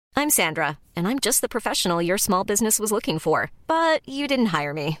I'm Sandra, and I'm just the professional your small business was looking for. But you didn't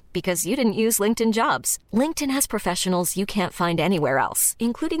hire me because you didn't use LinkedIn Jobs. LinkedIn has professionals you can't find anywhere else,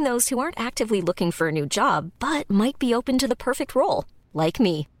 including those who aren't actively looking for a new job, but might be open to the perfect role, like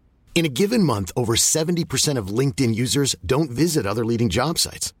me. In a given month, over 70% of LinkedIn users don't visit other leading job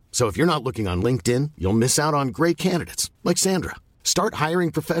sites. So if you're not looking on LinkedIn, you'll miss out on great candidates like Sandra. Start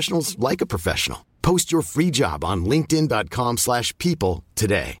hiring professionals like a professional. Post your free job on linkedin.com/people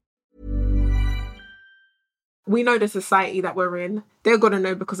today. We know the society that we're in. They're going to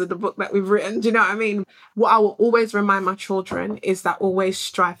know because of the book that we've written. Do you know what I mean? What I will always remind my children is that always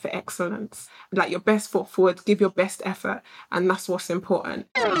strive for excellence. Like your best foot forward, give your best effort. And that's what's important.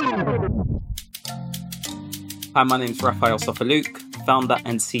 Hi, my name's Raphael Sofaluk, founder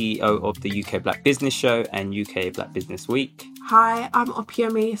and CEO of the UK Black Business Show and UK Black Business Week. Hi, I'm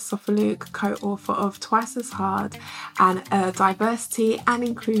Jamelia Donaldson, co-author of Twice as Hard and a diversity and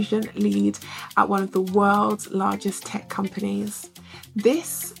inclusion lead at one of the world's largest tech companies.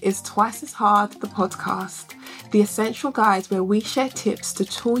 This is Twice as Hard, the podcast, the essential guide where we share tips to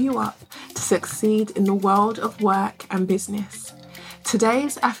tool you up to succeed in the world of work and business.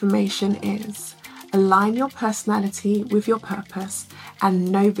 Today's affirmation is: align your personality with your purpose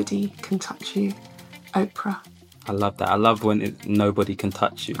and nobody can touch you. Oprah. I love that. I love when nobody can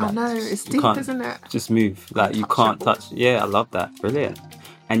touch you. I know, it's deep, isn't it? Just move. Like you can't touch. Yeah, I love that. Brilliant.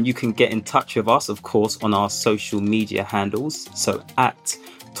 And you can get in touch with us, of course, on our social media handles. So at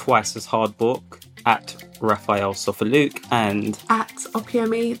Twice as Hard Book, at Raphael Sofaluk, and at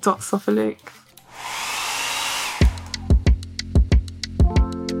opiemi.sofaluk.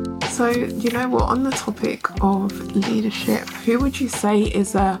 So, you know what, on the topic of leadership, who would you say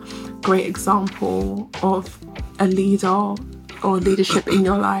is a great example of a leader or leadership in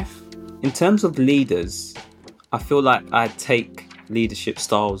your life? In terms of leaders, I feel like I take leadership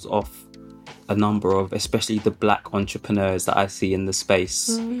styles off a number of, especially the black entrepreneurs that I see in the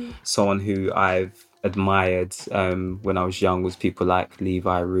space. Someone who I've admired when I was young was people like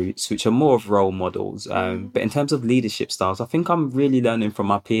Levi Roots, which are more of role models. But in terms of leadership styles, I think I'm really learning from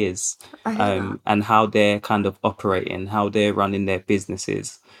my peers and how they're kind of operating, how they're running their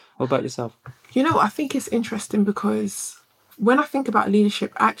businesses. What about yourself? You know, I think it's interesting because when I think about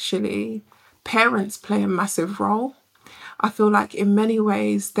leadership, actually, parents play a massive role. I feel like in many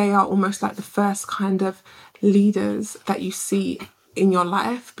ways, they are almost like the first kind of leaders that you see in your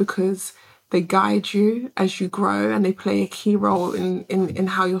life because they guide you as you grow and they play a key role in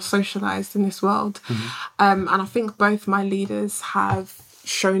how you're socialised in this world. And I think both my leaders have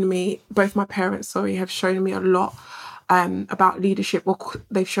shown me, both my parents, have shown me a lot about leadership, or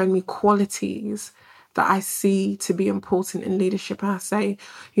they've shown me qualities that I see to be important in leadership. And I say,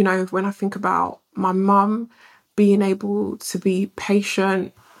 you know, when I think about my mum being able to be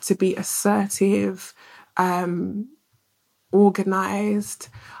patient, to be assertive, organised,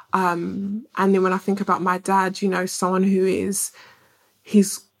 and then when I think about my dad, you know, someone who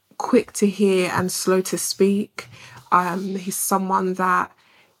he's quick to hear and slow to speak. He's someone that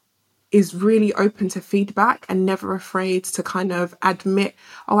is really open to feedback and never afraid to kind of admit,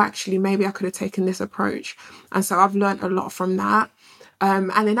 oh, actually, maybe I could have taken this approach. And so I've learned a lot from that. And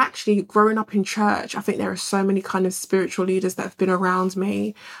then actually growing up in church, I think there are so many kind of spiritual leaders that have been around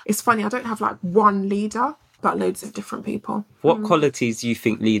me. It's funny, I don't have like one leader, but loads of different people. What qualities do you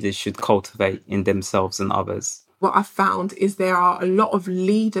think leaders should cultivate in themselves and others? What I've found is there are a lot of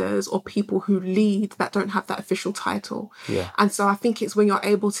leaders or people who lead that don't have that official title. Yeah. And so I think it's when you're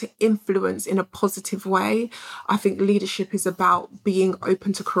able to influence in a positive way. I think leadership is about being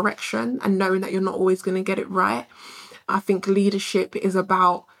open to correction and knowing that you're not always going to get it right. I think leadership is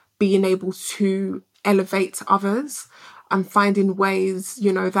about being able to elevate others and finding ways,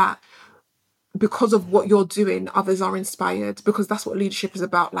 you know, that because of what you're doing, others are inspired, because that's what leadership is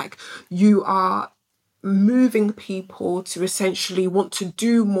about. Like, you are moving people to essentially want to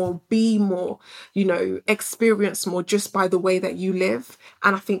do more, be more, you know, experience more just by the way that you live.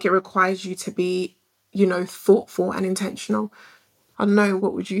 And I think it requires you to be, you know, thoughtful and intentional. I don't know,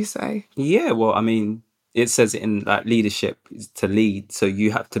 what would you say? Yeah, well, I mean, it says in like leadership is to lead. So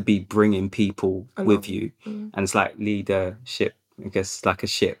you have to be bringing people with you. And it's like leadership, I guess, like a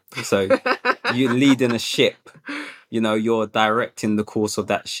ship. So you're leading a ship. You know, you're directing the course of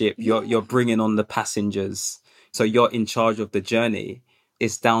that ship. You're bringing on the passengers. So you're in charge of the journey.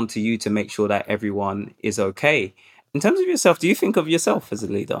 It's down to you to make sure that everyone is okay. In terms of yourself, do you think of yourself as a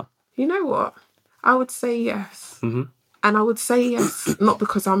leader? You know what? I would say yes. And I would say yes, not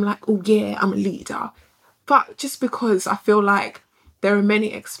because I'm like, oh yeah, I'm a leader, but just because I feel like there are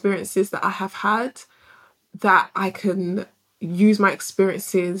many experiences that I have had that I can use my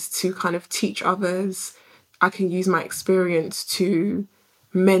experiences to kind of teach others. I can use my experience to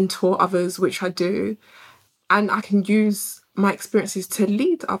mentor others, which I do. And I can use my experiences to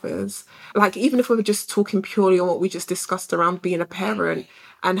lead others. Like, even if we were just talking purely on what we just discussed around being a parent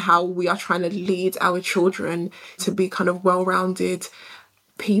and how we are trying to lead our children to be kind of well-rounded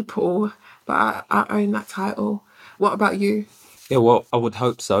people. But I own that title. What about you? Yeah, well, I would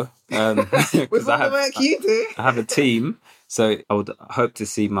hope so. With all the work you do. I have a team, so I would hope to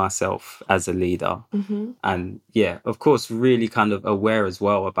see myself as a leader. And yeah, of course, really kind of aware as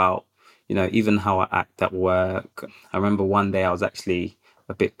well about, even how I act at work. I remember one day I was actually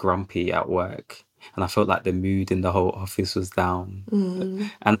a bit grumpy at work and I felt like the mood in the whole office was down.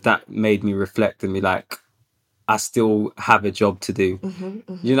 And that made me reflect and be like, I still have a job to do.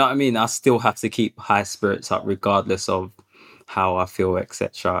 You know what I mean? I still have to keep high spirits up regardless of how I feel,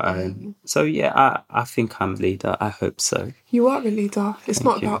 etc. So yeah, I think I'm a leader. I hope so. You are a leader. It's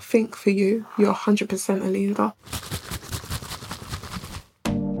not about think for you. You're 100% a leader.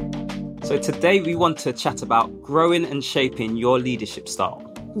 So today we want to chat about growing and shaping your leadership style.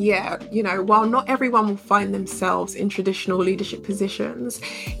 Yeah, while not everyone will find themselves in traditional leadership positions,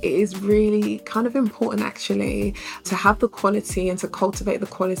 it is really kind of important actually to have the quality and to cultivate the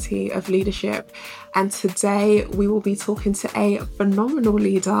quality of leadership. And today we will be talking to a phenomenal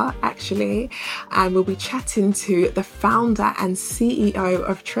leader actually, and we'll be chatting to the founder and CEO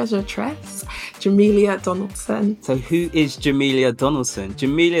of Treasure Tress, Jamelia Donaldson. So who is Jamelia Donaldson?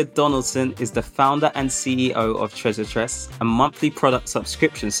 Jamelia Donaldson is the founder and CEO of Treasure Tress, a monthly product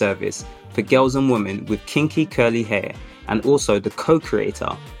subscription service for girls and women with kinky curly hair, and also the co-creator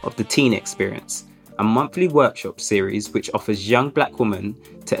of the Teen Experience, a monthly workshop series which offers young black women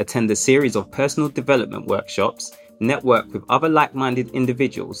to attend a series of personal development workshops, network with other like-minded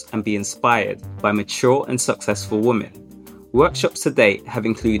individuals and be inspired by mature and successful women. Workshops to date have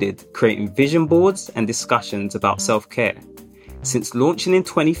included creating vision boards and discussions about self-care. Since launching in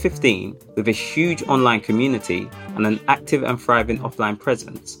 2015 with a huge online community and an active and thriving offline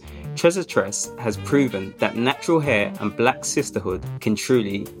presence, Treasure Tress has proven that natural hair and black sisterhood can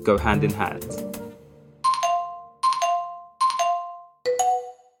truly go hand in hand.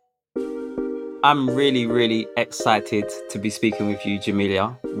 I'm really, really excited to be speaking with you,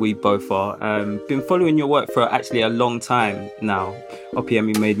 Jamelia. We both are. Been following your work for actually a long time now.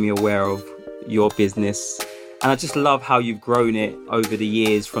 OPME made me aware of your business. And I just love how you've grown it over the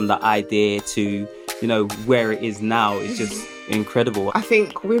years from the idea to, where it is now. It's just incredible. I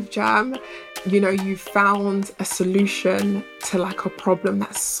think with Jam, you found a solution to like a problem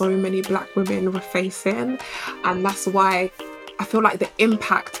that so many black women were facing. And that's why I feel like the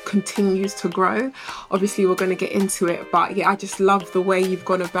impact continues to grow. Obviously, we're going to get into it. But yeah, I just love the way you've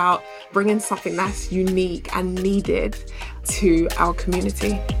gone about bringing something that's unique and needed to our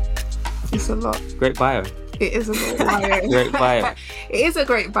community. It's a lot. Great bio. It is a great bio. Great bio. It is a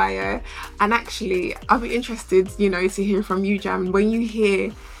great bio. And actually, I'll be interested, to hear from you, Jam. When you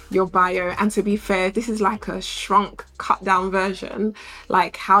hear your bio, and to be fair, this is like a shrunk, cut down version.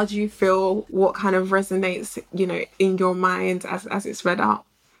 Like, how do you feel? What kind of resonates, in your mind as it's read out?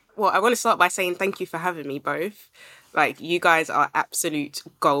 Well, I want to start by saying thank you for having me both. Like, you guys are absolute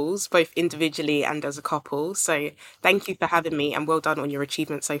goals, both individually and as a couple. So thank you for having me and well done on your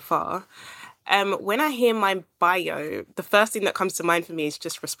achievement so far. When I hear my bio, the first thing that comes to mind for me is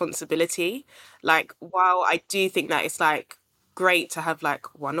just responsibility. Like, while I do think that it's like great to have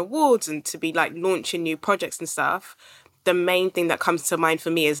like won awards and to be like launching new projects and stuff, the main thing that comes to mind for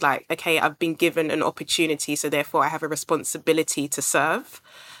me is like, okay, I've been given an opportunity, so therefore I have a responsibility to serve.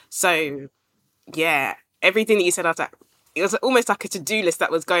 So yeah, everything that you said, I was like, it was almost like a to-do list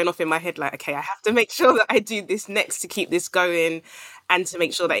that was going off in my head. Like, okay, I have to make sure that I do this next to keep this going and to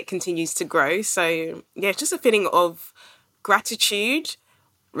make sure that it continues to grow. So yeah, it's just a feeling of gratitude,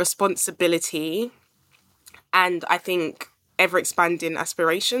 responsibility, and I think ever-expanding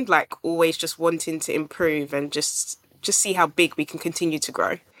aspirations, like always just wanting to improve and just see how big we can continue to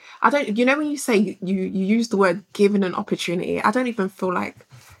grow. I don't, when you say you use the word given an opportunity, I don't even feel like,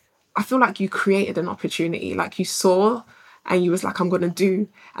 I feel like you created an opportunity, like you saw and you was like, I'm going to do.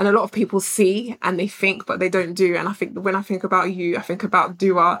 And a lot of people see and they think, but they don't do. And I think when I think about you, I think about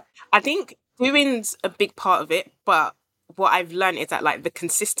doer. I think doing's a big part of it, but what I've learned is that like the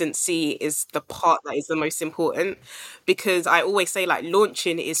consistency is the part that is the most important, because I always say like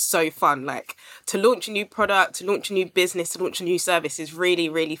launching is so fun. Like to launch a new product, to launch a new business, to launch a new service is really,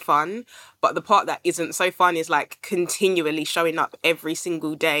 really fun. But the part that isn't so fun is like continually showing up every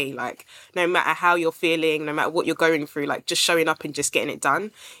single day. Like no matter how you're feeling, no matter what you're going through, like just showing up and just getting it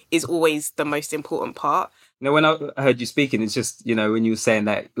done is always the most important part. When I heard you speaking, it's just, when you were saying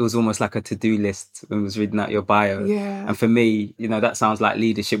that, it was almost like a to-do list when I was reading out your bio. Yeah. And for me, that sounds like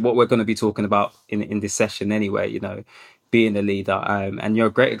leadership. What we're going to be talking about in this session anyway, being a leader. And you're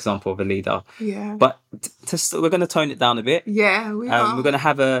a great example of a leader. Yeah. But we're going to tone it down a bit. Yeah, we are. We're going to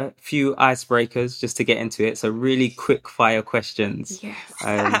have a few icebreakers just to get into it. So really quick fire questions. Yes.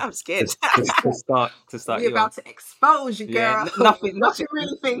 I'm scared. To start. We're about to expose you, girl. Yeah, nothing. What you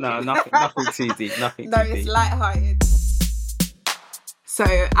really thinking? No, nothing too deep. Nothing No, too deep. it's lighthearted. So,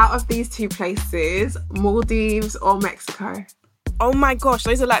 out of these two places, Maldives or Mexico? Oh my gosh,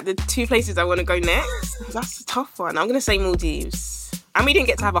 those are like the two places I want to go next. That's a tough one. I'm going to say Maldives. And we didn't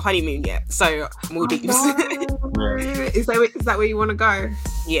get to have a honeymoon yet, so Maldives. Oh, is that where you want to go?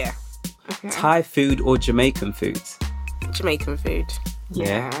 Yeah. Okay. Thai food or Jamaican food? Jamaican food.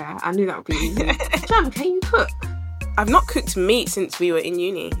 Yeah, I knew that would be easy. Jam, can you cook? I've not cooked meat since we were in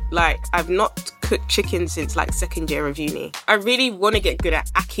uni. Like, I've not cooked chicken since like second year of uni. I really want to get good at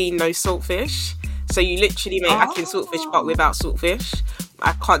ackee no saltfish. So you literally make ackee and saltfish but without saltfish.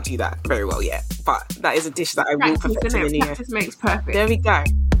 I can't do that very well yet, but that is a dish that I will perfect in the new year. Practice makes perfect. There we go.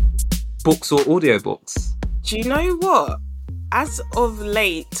 Books or audiobooks? Do you know what? As of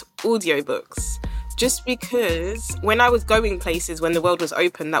late, audiobooks. Just because when I was going places, when the world was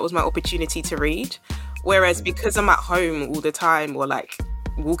open, that was my opportunity to read. Whereas because I'm at home all the time or like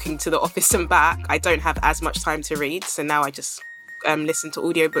walking to the office and back, I don't have as much time to read. So now I just listen to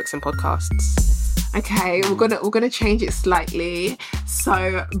audiobooks and podcasts. Okay, we're gonna change it slightly.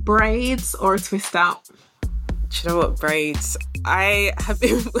 So, braids or a twist out? Do you know what? Braids. I have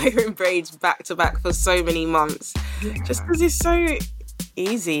been wearing braids back to back for so many months. Yeah. Just because it's so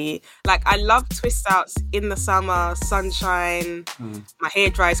easy. Like, I love twist outs in the summer, sunshine. My hair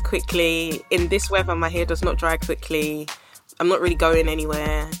dries quickly. In this weather, my hair does not dry quickly. I'm not really going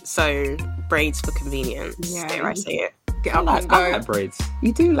anywhere. So, braids for convenience. Yeah. Dare I say it? Get up and go. I like braids.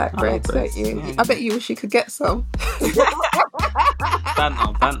 You do like braids, don't you? Yeah. I bet you wish you could get some.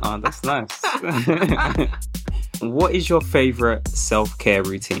 Banter, that's nice. What is your favourite self-care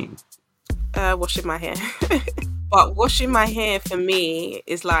routine? Washing my hair. But washing my hair for me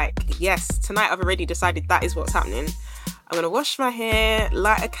is like, yes, tonight I've already decided that is what's happening. I'm going to wash my hair,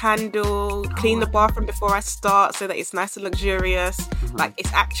 light a candle, clean the bathroom before I start so that it's nice and luxurious. Mm-hmm. Like,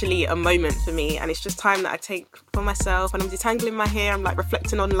 it's actually a moment for me, and it's just time that I take for myself. And I'm detangling my hair, I'm like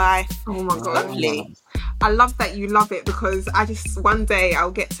reflecting on life. Oh my God. Lovely. I love that you love it, because one day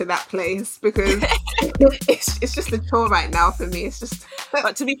I'll get to that place, because it's just a chore right now for me. It's just...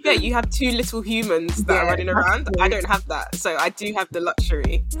 But to be fair, you have two little humans that are running around. I don't have that. So I do have the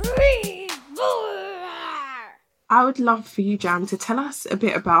luxury. I would love for you, Jam, to tell us a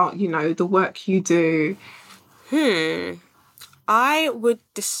bit about, the work you do. I would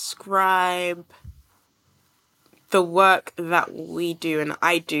describe the work that we do and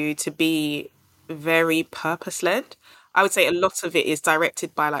I do to be very purpose-led. I would say a lot of it is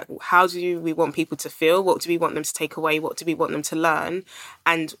directed by, like, how do we want people to feel? What do we want them to take away? What do we want them to learn?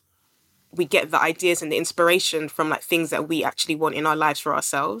 And we get the ideas and the inspiration from, like, things that we actually want in our lives for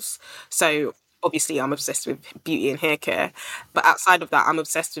ourselves. So obviously I'm obsessed with beauty and hair care, but outside of that, I'm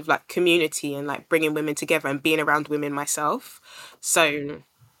obsessed with, like, community and, like, bringing women together and being around women myself. So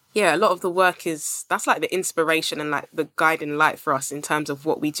yeah, a lot of the work that's like the inspiration and, like, the guiding light for us in terms of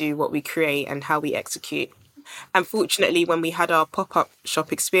what we do, what we create and how we execute. And fortunately, when we had our pop-up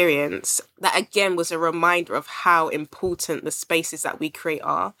shop experience, that again was a reminder of how important the spaces that we create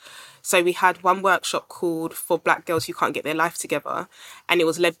are. So we had one workshop called For Black Girls Who Can't Get Their Life Together, and it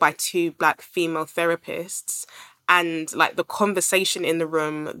was led by two Black female therapists. And, like, the conversation in the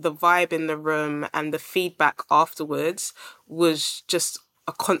room, the vibe in the room, and the feedback afterwards was just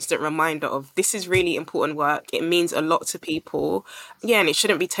a constant reminder of, this is really important work. It means a lot to people. Yeah, and it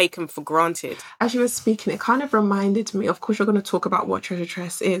shouldn't be taken for granted. As you were speaking, it kind of reminded me, of course you're going to talk about what Treasure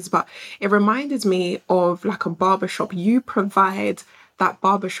Tress is, but it reminded me of, like, a barbershop. You provide that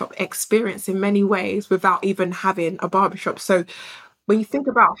barbershop experience in many ways without even having a barbershop. So when you think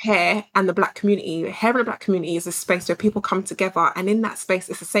about hair and the Black community, hair in the Black community is a space where people come together, and in that space,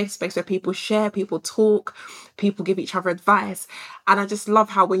 it's a safe space where people share, people talk, people give each other advice. And I just love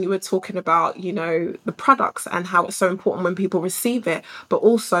how when you were talking about, the products and how it's so important when people receive it, but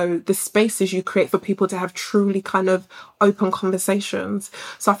also the spaces you create for people to have truly kind of open conversations.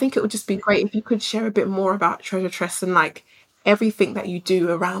 So I think it would just be great if you could share a bit more about Treasure Tress and, like, everything that you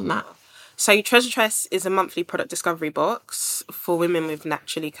do around that. So Treasure Tress is a monthly product discovery box for women with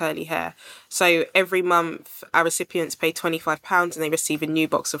naturally curly hair. So every month our recipients pay £25 and they receive a new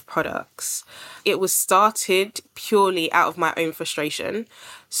box of products. It was started purely out of my own frustration.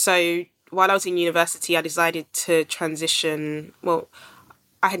 So while I was in university, I decided to transition. Well,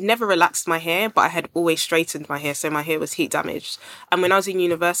 I had never relaxed my hair, but I had always straightened my hair, so my hair was heat damaged. And when I was in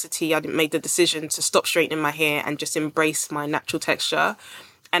university, I made the decision to stop straightening my hair and just embrace my natural texture.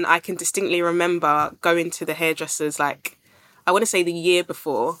 And I can distinctly remember going to the hairdressers, like, I want to say the year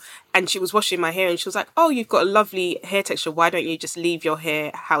before, and she was washing my hair and she was like, oh, you've got a lovely hair texture. Why don't you just leave your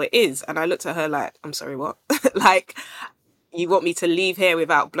hair how it is? And I looked at her like, I'm sorry, what? Like, you want me to leave hair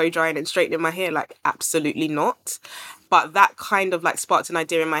without blow drying and straightening my hair? Like, absolutely not. But that kind of like sparked an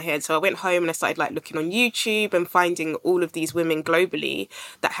idea in my head. So I went home and I started like looking on YouTube and finding all of these women globally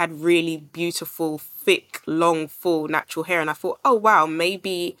that had really beautiful, thick, long, full, natural hair. And I thought, oh, wow,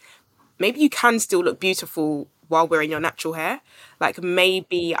 maybe you can still look beautiful while wearing your natural hair. Like,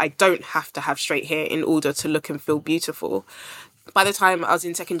 maybe I don't have to have straight hair in order to look and feel beautiful. By the time I was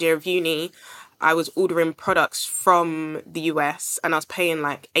in second year of uni, I was ordering products from the US and I was paying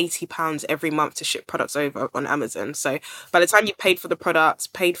like £80 every month to ship products over on Amazon. So by the time you paid for the products,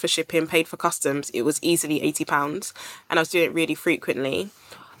 paid for shipping, paid for customs, it was easily £80. And I was doing it really frequently.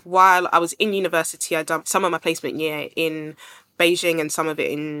 While I was in university, I'd done some of my placement year in Beijing and some of it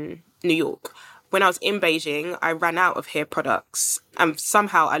in New York. When I was in Beijing, I ran out of hair products and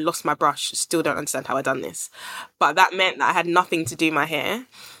somehow I lost my brush. Still don't understand how I done this. But that meant that I had nothing to do my hair.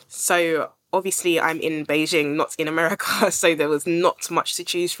 So obviously I'm in Beijing, not in America, so there was not much to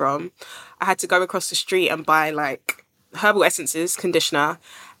choose from. I had to go across the street and buy like herbal essences, conditioner,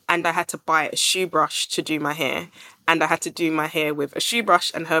 and I had to buy a shoe brush to do my hair. And I had to do my hair with a shoe brush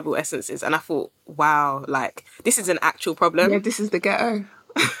and herbal essences. And I thought, wow, like, this is an actual problem. Yeah, this is the ghetto.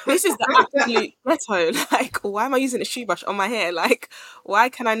 This is the absolute ghetto. Like, why am I using a shoe brush on my hair? Like, why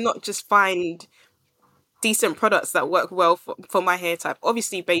can I not just find decent products that work well for my hair type?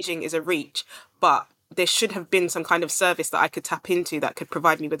 Obviously, Beijing is a reach, but there should have been some kind of service that I could tap into that could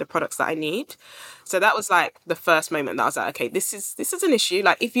provide me with the products that I need. So that was like the first moment that I was like, okay, this is an issue.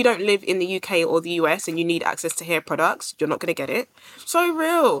 Like, if you don't live in the UK or the US and you need access to hair products, you're not going to get it. So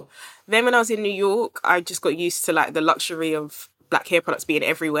real. Then when I was in New York, I just got used to like the luxury of black hair products being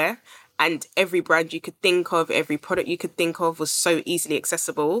everywhere. And every brand you could think of, every product you could think of was so easily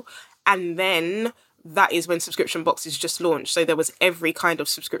accessible. And then that is when subscription boxes just launched. So there was every kind of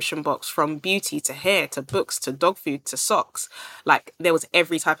subscription box, from beauty to hair to books to dog food to socks. Like, there was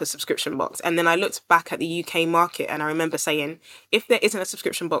every type of subscription box. And then I looked back at the UK market and I remember saying, if there isn't a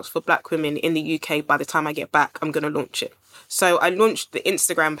subscription box for black women in the UK by the time I get back, I'm going to launch it. So I launched the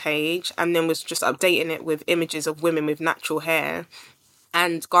Instagram page and then was just updating it with images of women with natural hair,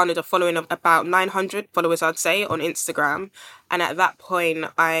 and garnered a following of about 900 followers, I'd say, on Instagram. And at that point,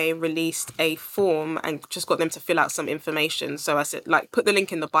 I released a form and just got them to fill out some information. So I said, like, put the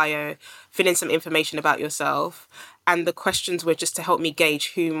link in the bio, fill in some information about yourself. And the questions were just to help me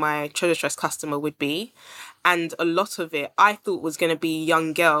gauge who my Treasure Trust customer would be. And a lot of it I thought was going to be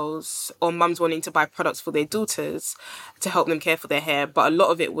young girls or mums wanting to buy products for their daughters to help them care for their hair. But a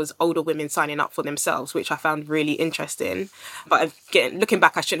lot of it was older women signing up for themselves, which I found really interesting. But again, looking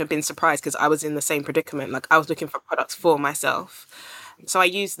back, I shouldn't have been surprised because I was in the same predicament. Like, I was looking for products for myself. So I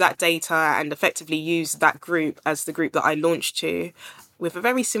used that data and effectively used that group as the group that I launched to, with a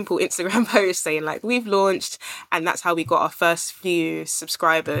very simple Instagram post saying, like, we've launched, and that's how we got our first few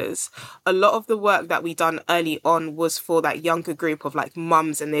subscribers. A lot of the work that we done early on was for that younger group of like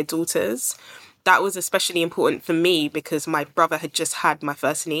mums and their daughters. That was especially important for me because my brother had just had my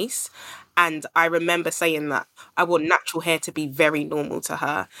first niece. And I remember saying that I want natural hair to be very normal to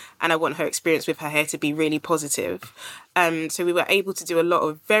her, and I want her experience with her hair to be really positive. So we were able to do a lot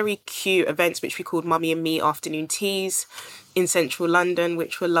of very cute events, which we called Mummy and Me Afternoon Teas in central London,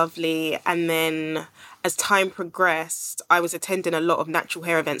 which were lovely. And then as time progressed, I was attending a lot of natural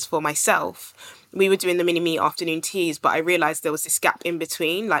hair events for myself. We were doing the Mini Me Afternoon Teas, but I realised there was this gap in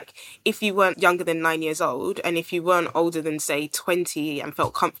between. Like, if you weren't younger than 9 years old, and if you weren't older than, say, 20 and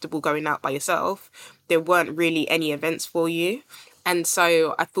felt comfortable going out by yourself, there weren't really any events for you. And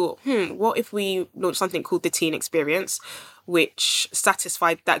so I thought, what if we launched something called the Teen Experience, which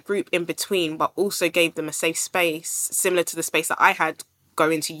satisfied that group in between, but also gave them a safe space, similar to the space that I had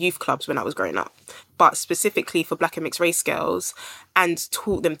going to youth clubs when I was growing up, but specifically for black and mixed race girls, and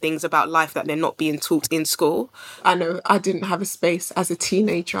taught them things about life that they're not being taught in school. I know I didn't have a space as a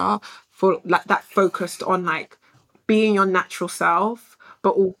teenager for like that focused on like being your natural self,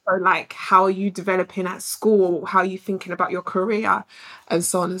 but also like how are you developing at school, how are you thinking about your career, and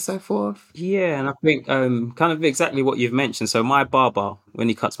so on and so forth. Yeah, and I think kind of exactly what you've mentioned. So my barber, when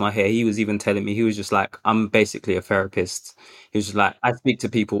he cuts my hair, he was even telling me, he was just like, I'm basically a therapist. He was just like, I speak to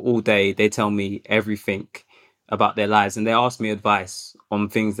people all day. They tell me everything about their lives, and they ask me advice on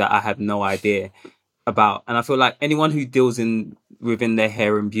things that I had no idea about. And I feel like anyone who deals within their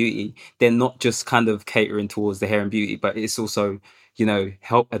hair and beauty, they're not just kind of catering towards the hair and beauty, but it's also,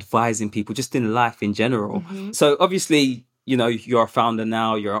 help advising people just in life in general. So obviously, you're a founder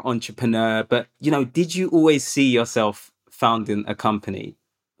now, you're an entrepreneur, but, did you always see yourself founding a company?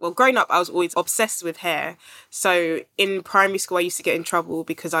 Well, growing up, I was always obsessed with hair. So in primary school, I used to get in trouble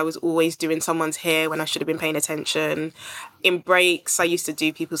because I was always doing someone's hair when I should have been paying attention. In breaks, I used to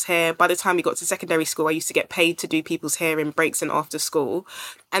do people's hair. By the time we got to secondary school, I used to get paid to do people's hair in breaks and after school.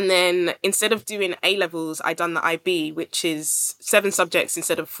 And then instead of doing A-levels, I done the IB, which is 7 subjects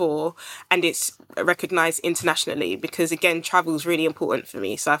instead of 4. And it's recognised internationally because, again, travel is really important for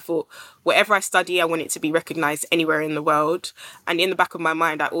me. So I thought, whatever I study, I want it to be recognised anywhere in the world. And in the back of my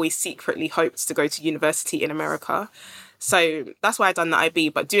mind, I always secretly hoped to go to university in America. So that's why I done the IB.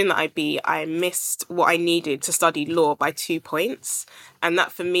 But doing the IB, I missed what I needed to study law by 2 points. And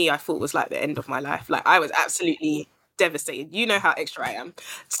that, for me, I thought was like the end of my life. Like, I was absolutely devastated. You know how extra I am.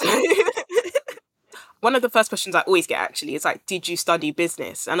 So one of the first questions I always get, actually, is like, did you study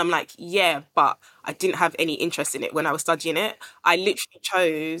business? And I'm like, yeah, but I didn't have any interest in it when I was studying it. I literally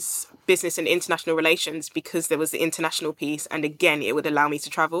chose business and international relations because there was the international piece. And again, it would allow me to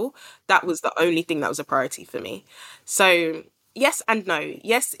travel. That was the only thing that was a priority for me. So yes and no.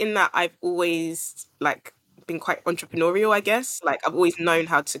 Yes, in that I've always been quite entrepreneurial, I guess. Like, I've always known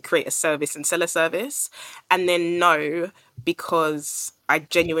how to create a service and sell a service. And then no, because I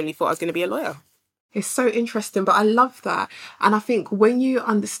genuinely thought I was going to be a lawyer. It's so interesting, but I love that. And I think when you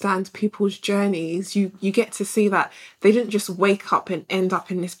understand people's journeys, you get to see that they didn't just wake up and end up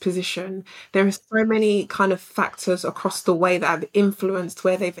in this position. There are so many kind of factors across the way that have influenced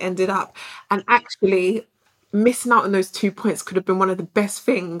where they've ended up. And actually, missing out on those 2 points could have been one of the best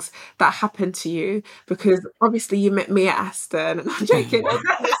things that happened to you, because obviously you met me at Aston, and I'm joking.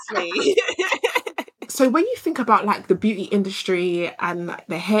 Obviously. So when you think about like the beauty industry and like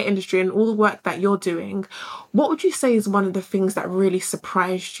the hair industry and all the work that you're doing, what would you say is one of the things that really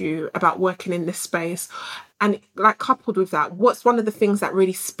surprised you about working in this space? And like coupled with that, what's one of the things that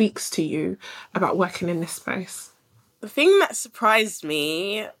really speaks to you about working in this space? The thing that surprised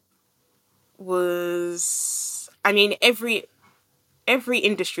me was, I mean, every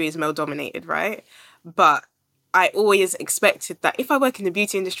industry is male dominated, right? But I always expected that if I work in the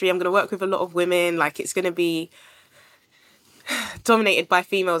beauty industry, I'm going to work with a lot of women, like it's going to be dominated by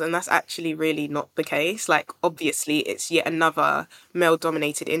females, and that's actually really not the case. Like, obviously, it's yet another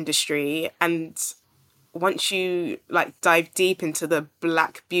male-dominated industry, and once you dive deep into the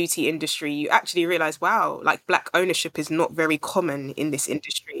Black beauty industry, you actually realize, wow, like Black ownership is not very common in this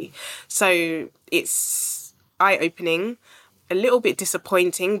industry. So it's eye-opening, a little bit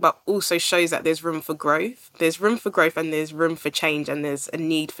disappointing, but also shows that there's room for growth. There's room for growth and there's room for change, and there's a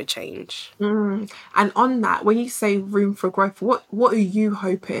need for change. And on that, when you say room for growth, what are you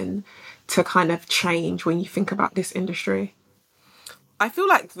hoping to kind of change when you think about this industry? I feel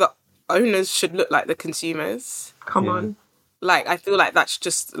like the owners should look like the consumers. Come on. Like, I feel like that's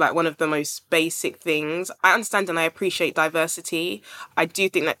just like one of the most basic things. I understand and I appreciate diversity. I do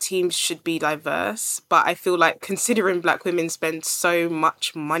think that teams should be diverse, but I feel like considering Black women spend so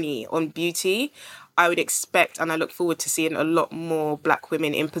much money on beauty, I would expect and I look forward to seeing a lot more Black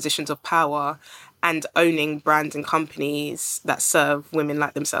women in positions of power and owning brands and companies that serve women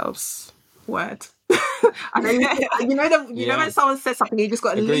like themselves. Word. I know, you know when someone says something, you just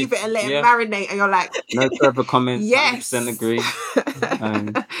got to leave it and let it marinate, and you're like, no further comments. Yes, 100% agree.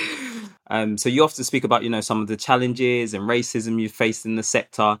 So you often speak about, some of the challenges and racism you've faced in the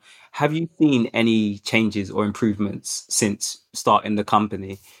sector. Have you seen any changes or improvements since starting the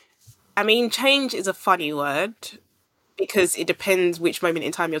company? I mean, change is a funny word because it depends which moment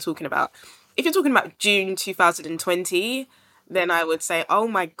in time you're talking about. If you're talking about June 2020, then I would say, oh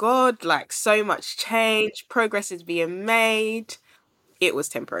my God, like so much change, progress is being made. It was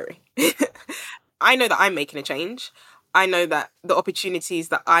temporary. I know that I'm making a change. I know that the opportunities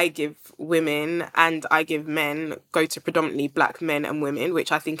that I give women and I give men go to predominantly Black men and women,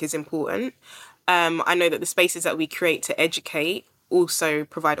 which I think is important. I know that the spaces that we create to educate also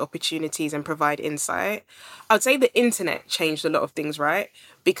provide opportunities and provide insight. I would say the internet changed a lot of things, right?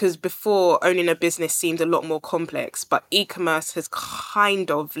 Because before, owning a business seemed a lot more complex, but e-commerce has kind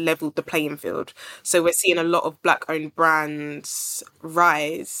of leveled the playing field. So we're seeing a lot of Black-owned brands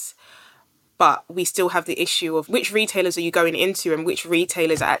rise, but we still have the issue of which retailers are you going into and which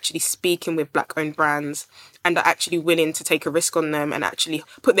retailers are actually speaking with Black-owned brands and are actually willing to take a risk on them and actually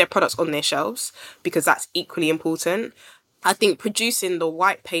put their products on their shelves, because that's equally important. I think producing the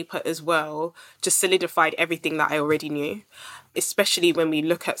white paper as well just solidified everything that I already knew, especially when we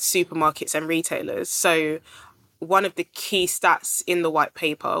look at supermarkets and retailers. So one of the key stats in the white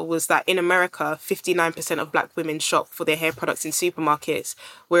paper was that in America, 59% of black women shop for their hair products in supermarkets,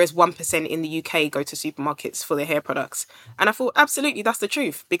 whereas 1% in the UK go to supermarkets for their hair products. And I thought, absolutely, that's the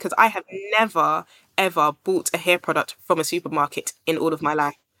truth, because I have never, ever bought a hair product from a supermarket in all of my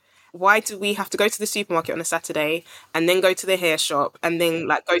life. Why do we have to go to the supermarket on a Saturday and then go to the hair shop and then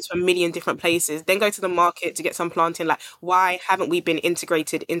like go to a million different places, then go to the market to get some plantain? Like, why haven't we been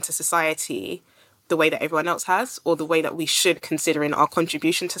integrated into society the way that everyone else has, or the way that we should, considering our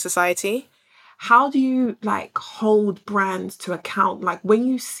contribution to society? How do you like hold brands to account? Like when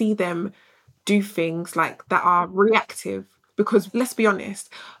you see them do things like that are reactive, because let's be honest,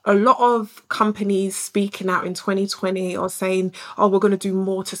 a lot of companies speaking out in 2020 or saying, oh, we're going to do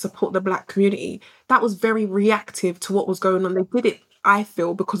more to support the black community, that was very reactive to what was going on. They did it, I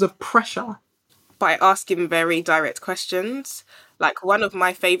feel, because of pressure. By asking very direct questions. Like one of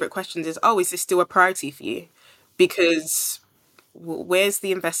my favourite questions is, oh, is this still a priority for you? Because where's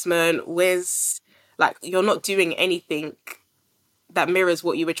the investment? Where's, like, you're not doing anything that mirrors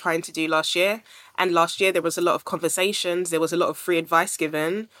what you were trying to do last year. And last year there was a lot of conversations, there was a lot of free advice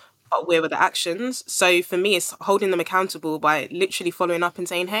given, but where were the actions? So for me, it's holding them accountable by literally following up and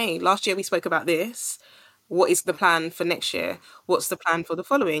saying, hey, last year we spoke about this. What is the plan for next year? What's the plan for the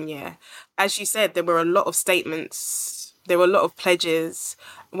following year? As you said, there were a lot of statements. There were a lot of pledges.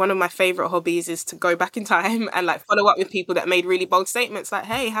 One of my favourite hobbies is to go back in time and like follow up with people that made really bold statements like,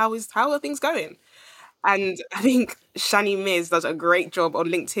 hey, how are things going? And I think Shani Miz does a great job on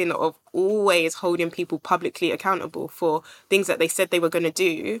LinkedIn of always holding people publicly accountable for things that they said they were going to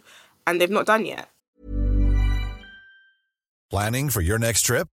do and they've not done yet. Planning for your next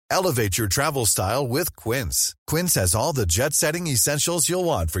trip? Elevate your travel style with Quince. Quince has all the jet-setting essentials you'll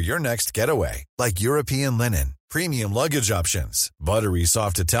want for your next getaway, like European linen, premium luggage options, buttery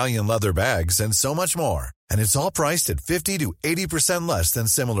soft Italian leather bags, and so much more. And it's all priced at 50 to 80% less than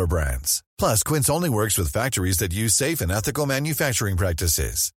similar brands. Plus, Quince only works with factories that use safe and ethical manufacturing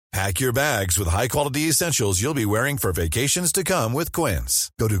practices. Pack your bags with high-quality essentials you'll be wearing for vacations to come with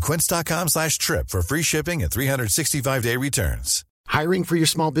Quince. Go to quince.com/trip for free shipping and 365-day returns. Hiring for your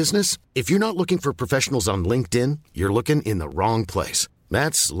small business? If you're not looking for professionals on LinkedIn, you're looking in the wrong place.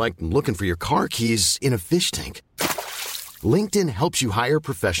 That's like looking for your car keys in a fish tank. LinkedIn helps you hire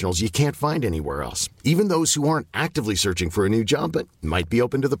professionals you can't find anywhere else, even those who aren't actively searching for a new job but might be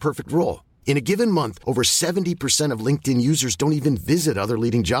open to the perfect role. In a given month, over 70% of LinkedIn users don't even visit other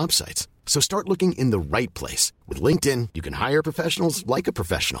leading job sites. So start looking in the right place. With LinkedIn, you can hire professionals like a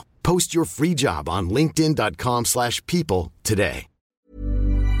professional. Post your free job on linkedin.com/people today.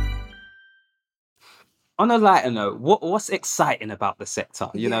 On a lighter note, what's exciting about the sector?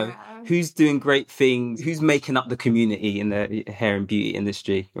 You know, who's doing great things? Who's making up the community in the hair and beauty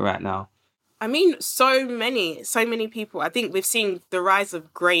industry right now? I mean, so many people. I think we've seen the rise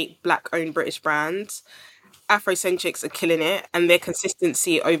of great Black-owned British brands. Afrocentrics are killing it, and their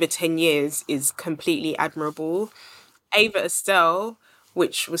consistency over 10 years is completely admirable. Ava Estelle,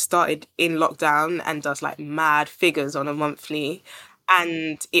 which was started in lockdown and does like mad figures on a monthly.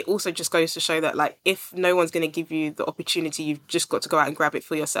 And it also just goes to show that, like, if no one's going to give you the opportunity, you've just got to go out and grab it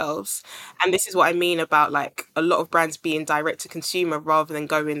for yourselves. And this is what I mean about, like, a lot of brands being direct to consumer rather than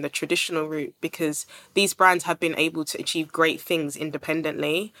going the traditional route, because these brands have been able to achieve great things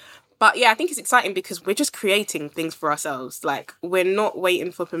independently. But yeah, I think it's exciting because we're just creating things for ourselves. Like, we're not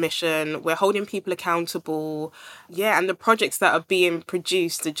waiting for permission. We're holding people accountable. Yeah, and the projects that are being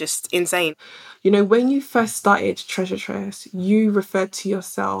produced are just insane. You know, when you first started Treasure Trace, you referred to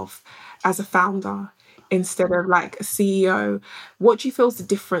yourself as a founder instead of like a CEO. What do you feel is the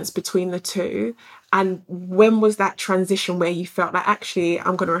difference between the two? And when was that transition where you felt like, actually,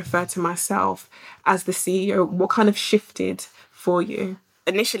 I'm going to refer to myself as the CEO? What kind of shifted for you?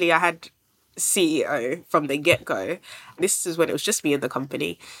 Initially, I had CEO from the get-go. This is when it was just me in the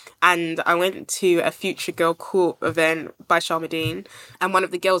company. And I went to a Future Girl Corp event by Sharmadine. And one of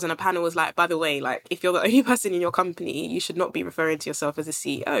the girls on a panel was like, by the way, like, if you're the only person in your company, you should not be referring to yourself as a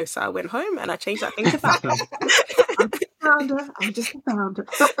CEO. So I went home and I changed that thing to founder. I'm just a founder.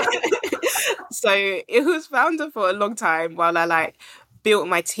 So it was founder for a long time while I like built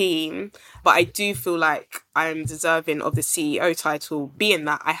my team, but I do feel like I'm deserving of the CEO title, being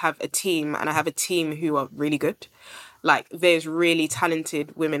that I have a team and I have a team who are really good. Like, there's really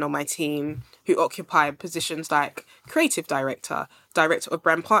talented women on my team who occupy positions like creative director, director of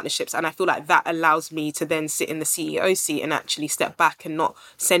brand partnerships. And I feel like that allows me to then sit in the CEO seat and actually step back and not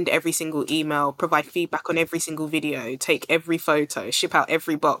send every single email, provide feedback on every single video, take every photo, ship out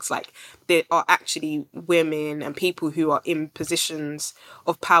every box. Like, there are actually women and people who are in positions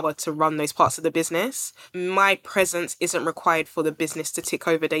of power to run those parts of the business. My presence isn't required for the business to tick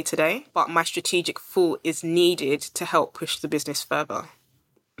over day to day, but my strategic thought is needed to help push the business further.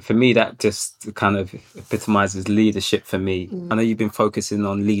 For me, that just kind of epitomizes leadership for me. I know you've been focusing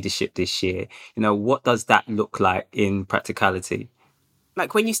on leadership this year. You know, what does that look like in practicality?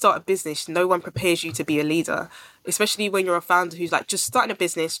 Like, when you start a business, no one prepares you to be a leader, especially when you're a founder who's like just starting a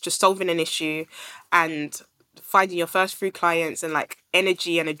business, just solving an issue and finding your first few clients, and like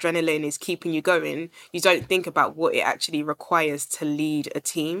energy and adrenaline is keeping you going. You don't think about what it actually requires to lead a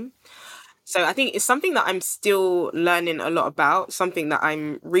team. So I think it's something that I'm still learning a lot about, something that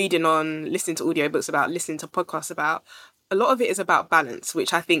I'm reading on, listening to audiobooks about, listening to podcasts about. A lot of it is about balance,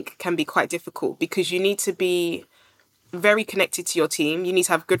 which I think can be quite difficult because you need to be very connected to your team. You need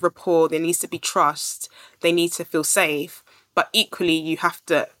to have good rapport. There needs to be trust. They need to feel safe. But equally, you have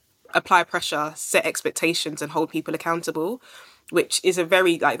to apply pressure, set expectations, and hold people accountable, which is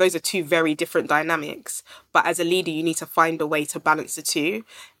those are two very different dynamics. But as a leader, you need to find a way to balance the two.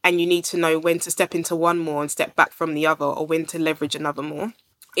 And you need to know when to step into one more and step back from the other, or when to leverage another more.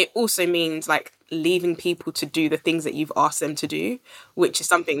 It also means like leaving people to do the things that you've asked them to do, which is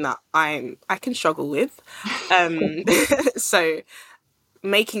something that I can struggle with. So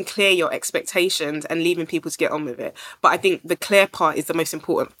making clear your expectations and leaving people to get on with it. But I think the clear part is the most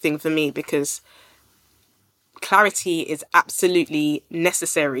important thing for me, because clarity is absolutely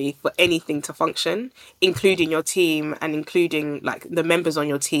necessary for anything to function, including your team and including like the members on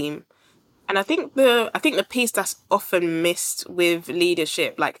your team. And I think the piece that's often missed with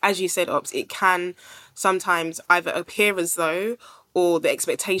leadership, like as you said, Ops, it can sometimes either appear as though, or the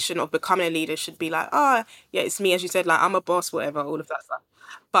expectation of becoming a leader should be like, oh, yeah, it's me, as you said, like I'm a boss, whatever, all of that stuff.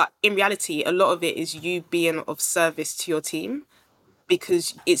 But in reality, a lot of it is you being of service to your team,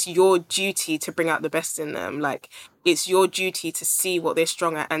 because it's your duty to bring out the best in them. Like, it's your duty to see what they're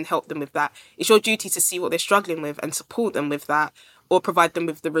strong at and help them with that. It's your duty to see what they're struggling with and support them with that, or provide them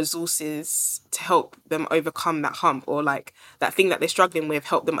with the resources to help them overcome that hump, or like that thing that they're struggling with,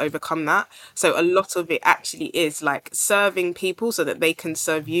 help them overcome that. So a lot of it actually is like serving people so that they can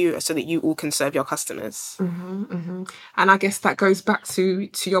serve you, so that you all can serve your customers. And I guess that goes back to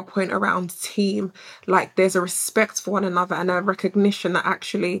your point around team. Like, there's a respect for one another and a recognition that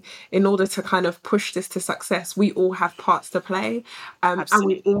actually, in order to kind of push this to success, we all have parts to play, and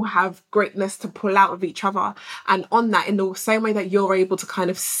we all have greatness to pull out of each other. And on that, in the same way that you're able to kind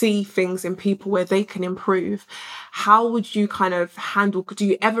of see things in people where they can improve, how would you kind of handle, do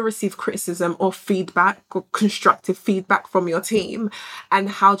you ever receive criticism or feedback or constructive feedback from your team? And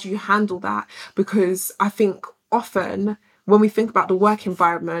how do you handle that? Because I think often when we think about the work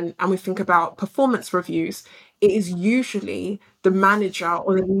environment and we think about performance reviews, it is usually the manager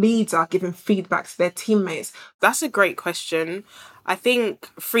or the leader giving feedback to their teammates. That's a great question. I think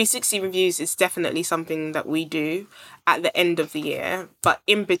 360 reviews is definitely something that we do at the end of the year, but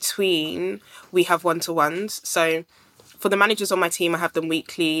in between we have one-to-ones. So for the managers on my team, I have them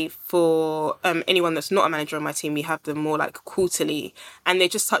weekly. For anyone that's not a manager on my team, we have them more like quarterly. And they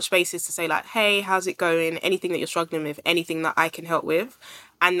just touch bases to say like, hey, how's it going? Anything that you're struggling with, anything that I can help with.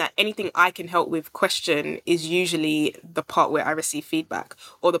 And that anything I can help with question is usually the part where I receive feedback,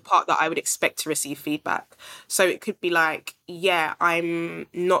 or the part that I would expect to receive feedback. So it could be like, yeah, I'm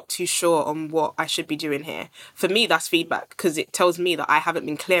not too sure on what I should be doing here. For me, that's feedback, because it tells me that I haven't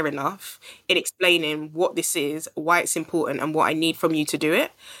been clear enough in explaining what this is, why it's important, and what I need from you to do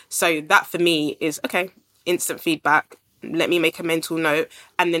it. So that for me is, okay, instant feedback. Let me make a mental note,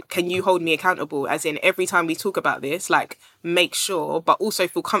 and then can you hold me accountable? As in, every time we talk about this, like, make sure, but also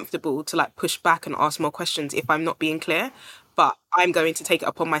feel comfortable to like push back and ask more questions if I'm not being clear. But I'm going to take it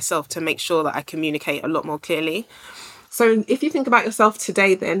upon myself to make sure that I communicate a lot more clearly. So if you think about yourself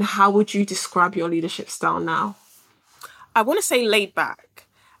today, then how would you describe your leadership style now? I want to say laid back.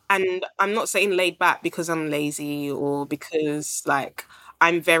 And I'm not saying laid back because I'm lazy or because like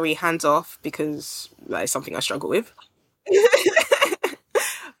I'm very hands off, because that is something I struggle with.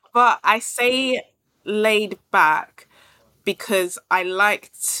 But I say laid back because I like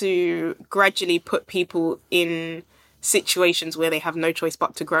to gradually put people in situations where they have no choice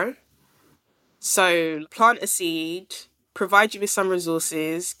but to grow. So plant a seed, provide you with some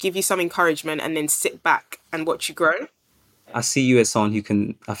resources, give you some encouragement, and then sit back and watch you grow. I see you as someone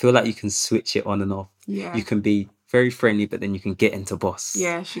who I feel like you can switch it on and off. Yeah. You can be very friendly, but then you can get into boss.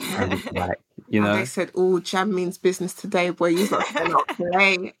 Yeah, she can. Like, you know. They said, "Oh, jam means business today, boy. You got to not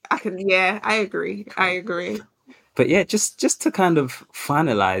play." I agree. But yeah, just to kind of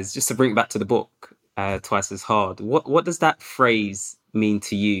finalize, just to bring it back to the book, Twice as Hard. What does that phrase mean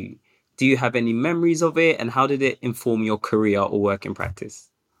to you? Do you have any memories of it, and how did it inform your career or working practice?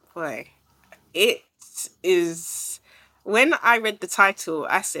 Boy, it is. When I read the title,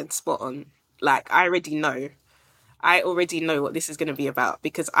 I said spot on. Like, I already know what this is going to be about,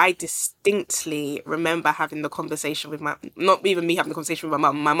 because I distinctly remember having the conversation with not even me having the conversation with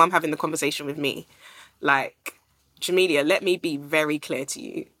my mum having the conversation with me. Like, Jamelia, let me be very clear to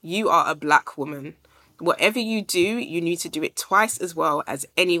you. You are a black woman. Whatever you do, you need to do it twice as well as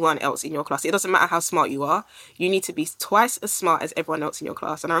anyone else in your class. It doesn't matter how smart you are. You need to be twice as smart as everyone else in your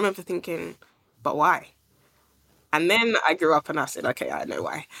class. And I remember thinking, but why? And then I grew up and I said, okay, I know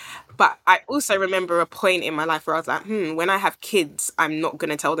why. But I also remember a point in my life where I was like, when I have kids, I'm not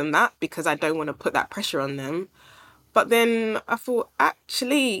going to tell them that because I don't want to put that pressure on them. But then I thought,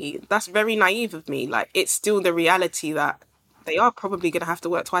 actually, that's very naive of me. Like, it's still the reality that they are probably going to have to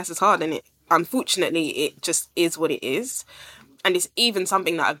work twice as hard. And unfortunately, it just is what it is. And it's even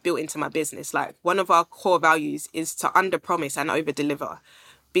something that I've built into my business. Like, one of our core values is to under-promise and over-deliver.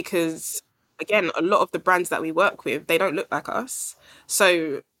 Because, again, a lot of the brands that we work with, they don't look like us.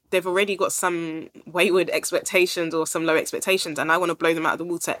 So they've already got some wayward expectations or some low expectations. And I want to blow them out of the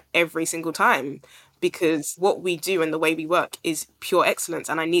water every single time. Because what we do and the way we work is pure excellence.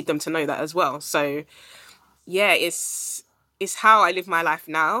 And I need them to know that as well. So, yeah, it's how I live my life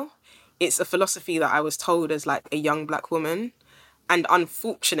now. It's a philosophy that I was told as like a young black woman. And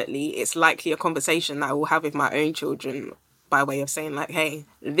unfortunately, it's likely a conversation that I will have with my own children by way of saying like, hey,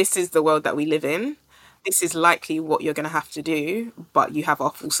 this is the world that we live in. This is likely what you're going to have to do, but you have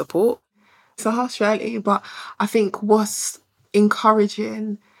our full support. It's a harsh reality, but I think what's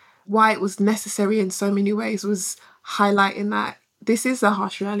encouraging, why it was necessary in so many ways, was highlighting that this is a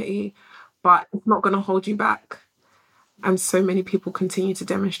harsh reality, but it's not going to hold you back. And so many people continue to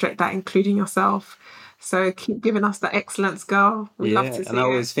demonstrate that, including yourself. So keep giving us that excellence, girl. We love to see it. And I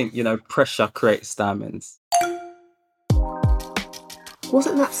always think, pressure creates diamonds.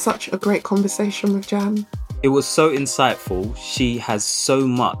 Wasn't that such a great conversation with Jam? It was so insightful. She has so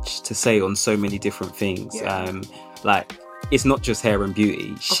much to say on so many different things. Yeah. It's not just hair and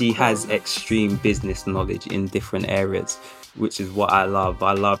beauty. She has extreme business knowledge in different areas, which is what I love.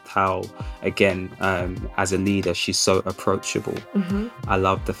 I loved how, again, as a leader, she's so approachable. Mm-hmm. I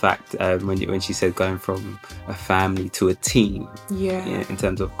love the fact when she said going from a family to a team, in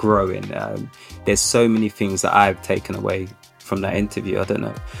terms of growing. There's so many things that I've taken away from that interview. I don't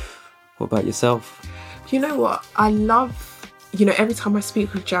know. What about yourself? You know what? I love, every time I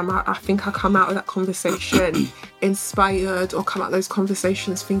speak with Jam, I think I come out of that conversation inspired, or come out of those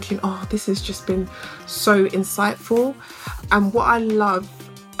conversations thinking, oh, this has just been so insightful. And what I love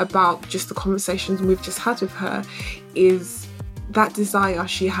about just the conversations we've just had with her is that desire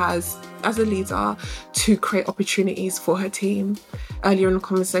she has as a leader to create opportunities for her team. Earlier in the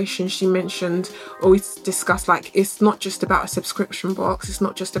conversation, she mentioned, or we discussed, it's not just about a subscription box, it's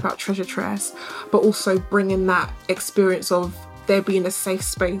not just about treasure tress, but also bringing that experience of there being a safe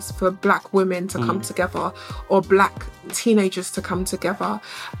space for black women to come together, or black teenagers to come together,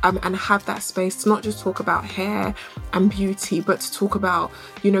 and have that space to not just talk about hair and beauty, but to talk about,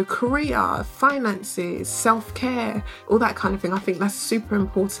 career, finances, self-care, all that kind of thing. I think that's super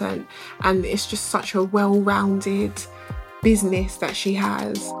important. And it's just such a well-rounded business that she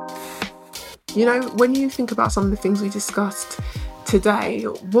has. When you think about some of the things we discussed today,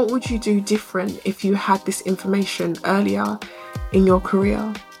 what would you do different if you had this information earlier in your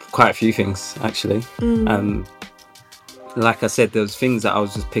career? Quite a few things, actually. Like I said, there was things that I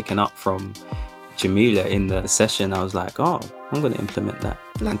was just picking up from Jamelia in the session. I was like, oh, I'm going to implement that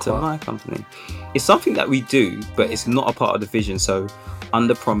into my company. It's something that we do, but it's not a part of the vision. So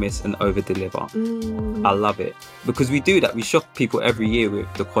under promise and over deliver. I love it, because we do that. We shock people every year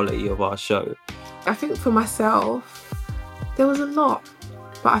with the quality of our show. I think for myself, there was a lot,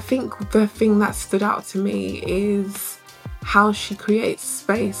 but I think the thing that stood out to me is how she creates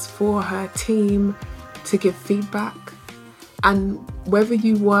space for her team to give feedback. And whether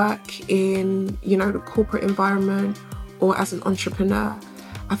you work in, the corporate environment or as an entrepreneur,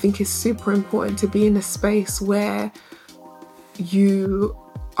 I think it's super important to be in a space where you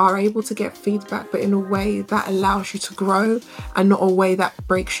are able to get feedback, but in a way that allows you to grow and not a way that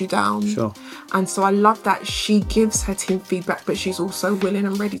breaks you down. Sure. And so I love that she gives her team feedback, but she's also willing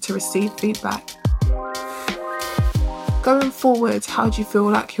and ready to receive feedback. Going forward, how do you feel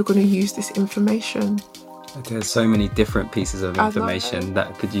like you're going to use this information? There's so many different pieces of information that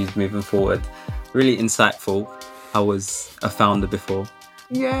I could use moving forward. Really insightful. I was a founder before.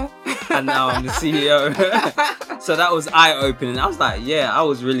 Yeah. And now I'm the CEO. So that was eye-opening. I was like, yeah, I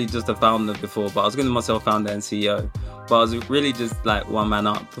was really just a founder before, but I was going to myself founder and CEO. But I was really just like one man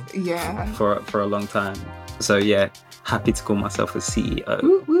up for a long time. So yeah, happy to call myself a CEO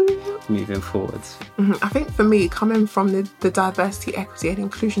moving forward. I think for me, coming from the diversity, equity and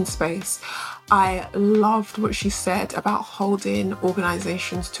inclusion space, I loved what she said about holding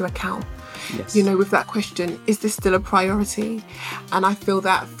organisations to account. Yes. You know, with that question, is this still a priority? And I feel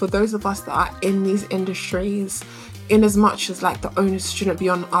that for those of us that are in these industries, in as much as like the onus shouldn't be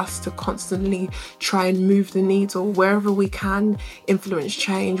on us to constantly try and move the needle, wherever we can influence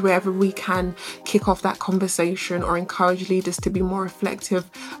change, wherever we can kick off that conversation or encourage leaders to be more reflective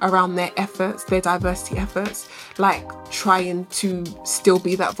around their efforts, their diversity efforts, like trying to still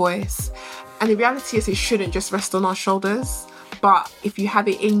be that voice. And the reality is it shouldn't just rest on our shoulders. But if you have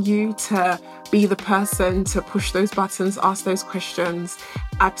it in you to be the person to push those buttons, ask those questions,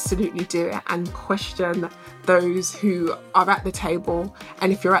 absolutely do it and question those who are at the table.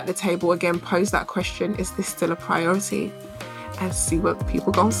 And if you're at the table, again, pose that question, is this still a priority? And see what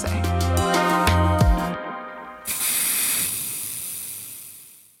people gonna say.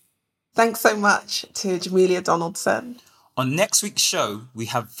 Thanks so much to Jamelia Donaldson. On next week's show, we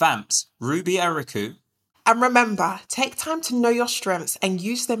have Vamps, Ruby Eriku. And remember, take time to know your strengths and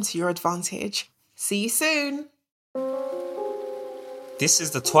use them to your advantage. See you soon. This is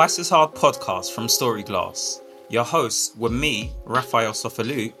the Twice as Hard podcast from Storyglass. Your hosts were me, Raphael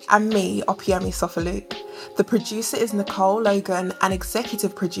Sofaluk. And me, Opiemi Sofaluk. The producer is Nicole Logan and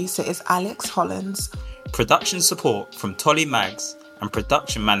executive producer is Alex Hollins. Production support from Tolly Maggs and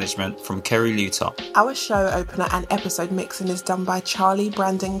production management from Kerry Luter. Our show opener and episode mixing is done by Charlie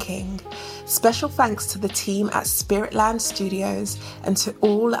Brandon King. Special thanks to the team at Spiritland Studios and to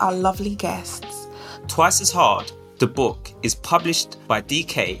all our lovely guests. Twice as Hard, the book, is published by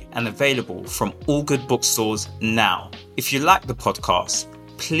DK and available from all good bookstores now. If you like the podcast,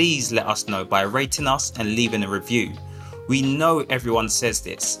 please let us know by rating us and leaving a review. We know everyone says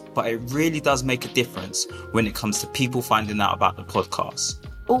this, but it really does make a difference when it comes to people finding out about the podcast.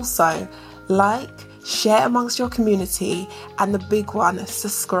 Also, like, share amongst your community, and the big one,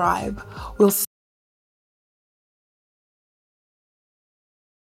 subscribe. We'll